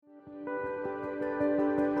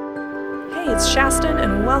it's Shaston,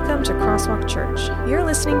 and welcome to Crosswalk Church. You're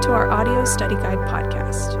listening to our audio study guide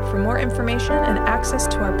podcast. For more information and access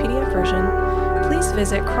to our PDF version, please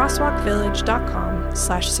visit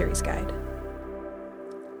crosswalkvillage.com/series guide.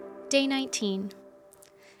 Day 19.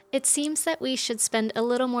 It seems that we should spend a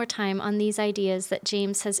little more time on these ideas that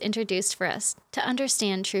James has introduced for us to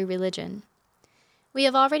understand true religion. We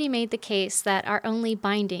have already made the case that our only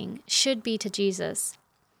binding should be to Jesus.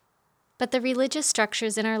 But the religious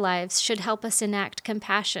structures in our lives should help us enact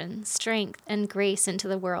compassion, strength, and grace into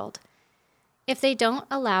the world. If they don't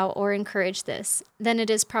allow or encourage this, then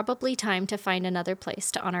it is probably time to find another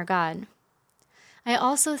place to honor God. I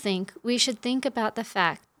also think we should think about the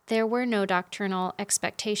fact there were no doctrinal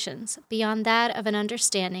expectations beyond that of an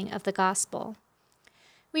understanding of the gospel.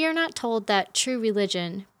 We are not told that true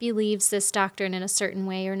religion believes this doctrine in a certain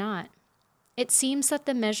way or not. It seems that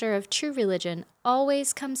the measure of true religion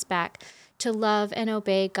always comes back to love and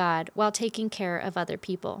obey God while taking care of other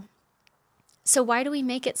people. So why do we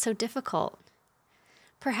make it so difficult?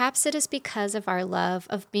 Perhaps it is because of our love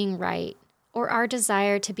of being right or our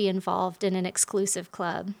desire to be involved in an exclusive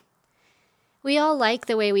club. We all like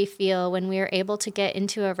the way we feel when we are able to get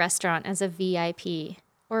into a restaurant as a VIP,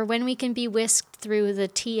 or when we can be whisked through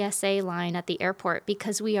the TSA line at the airport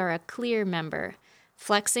because we are a clear member.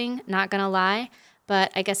 Flexing, not gonna lie,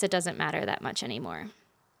 but I guess it doesn't matter that much anymore.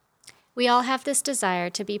 We all have this desire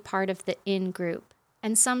to be part of the in-group,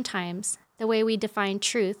 and sometimes the way we define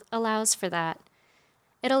truth allows for that.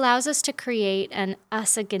 It allows us to create an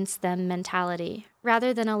us-against-them mentality,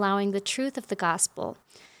 rather than allowing the truth of the gospel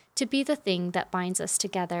to be the thing that binds us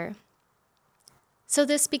together. So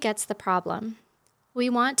this begets the problem. We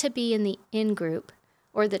want to be in the in-group,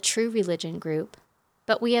 or the true religion group,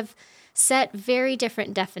 but we have set very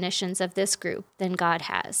different definitions of this group than God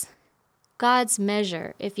has. God's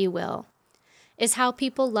measure, if you will, is how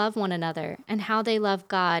people love one another and how they love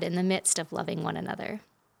God in the midst of loving one another.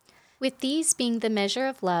 With these being the measure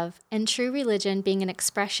of love and true religion being an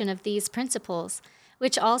expression of these principles,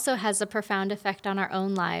 which also has a profound effect on our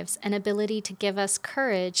own lives and ability to give us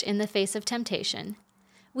courage in the face of temptation,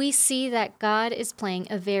 we see that God is playing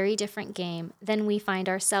a very different game than we find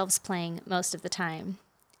ourselves playing most of the time.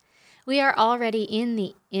 We are already in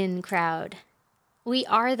the in crowd. We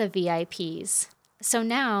are the VIPs. So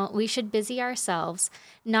now we should busy ourselves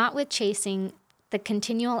not with chasing the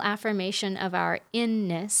continual affirmation of our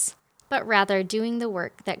inness, but rather doing the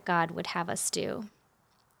work that God would have us do.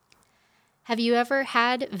 Have you ever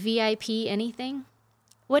had VIP anything?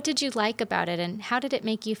 What did you like about it, and how did it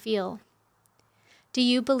make you feel? Do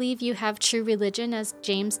you believe you have true religion as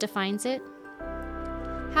James defines it?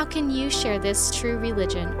 How can you share this true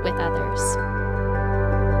religion with others?